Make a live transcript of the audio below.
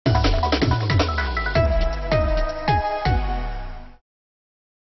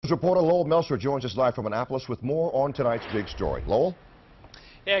News reporter Lowell Melser joins us live from Annapolis with more on tonight's big story. Lowell?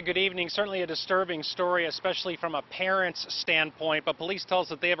 Yeah, good evening. Certainly a disturbing story, especially from a parent's standpoint, but police tell us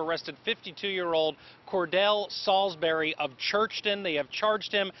that they have arrested 52-year-old Cordell Salisbury of Churchton. They have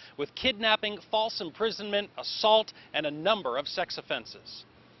charged him with kidnapping, false imprisonment, assault, and a number of sex offenses.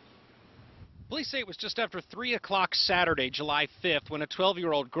 Police say it was just after 3 o'clock Saturday, July 5th, when a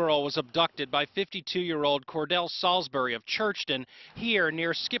 12-year-old girl was abducted by 52-year-old Cordell Salisbury of Churchton here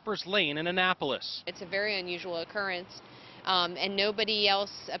near Skipper's Lane in Annapolis. It's a very unusual occurrence. And nobody else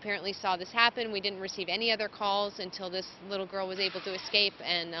apparently saw this happen. We didn't receive any other calls until this little girl was able to escape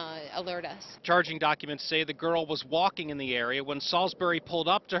and alert us. Charging documents say the girl was walking in the area when Salisbury pulled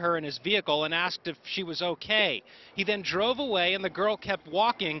up to her in his vehicle and asked if she was okay. He then drove away and the girl kept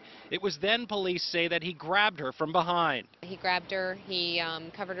walking. It was then police say that he grabbed her from behind. He grabbed her, he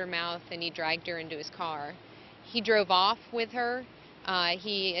covered her mouth, and he dragged her into his car. He drove off with her.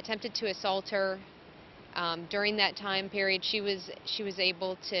 He attempted to assault her. During that time period, she was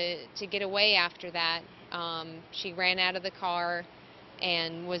able to get away after that. She ran out of the car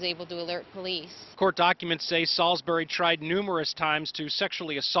and was able to alert police. Court documents say Salisbury tried numerous times to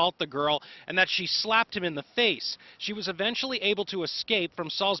sexually assault the girl and that she slapped him in the face. She was eventually able to escape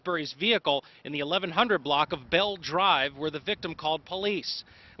from Salisbury's vehicle in the 1100 block of Bell Drive, where the victim called police.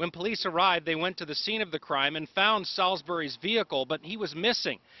 When police arrived, they went to the scene of the crime and found Salisbury's vehicle, but he was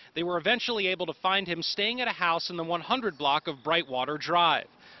missing. They were eventually able to find him staying at a house in the 100 block of Brightwater Drive.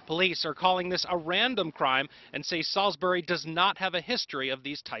 Police are calling this a random crime and say Salisbury does not have a history of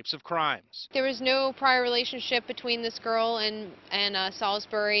these types of crimes. There was no prior relationship between this girl and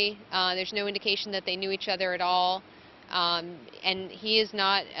Salisbury. There's no indication that they knew each other at all. And he is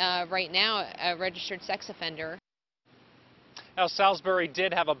not right now a registered sex offender. Now, Salisbury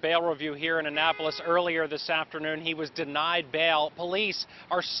did have a bail review here in Annapolis earlier this afternoon. He was denied bail. Police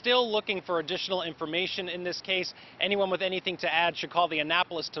are still looking for additional information in this case. Anyone with anything to add should call the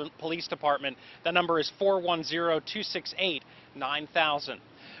Annapolis Police Department. The number is 410-268-9000.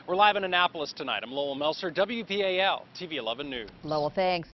 We're live in Annapolis tonight. I'm Lowell Melser, WBAL-TV 11 News. Lowell, thanks.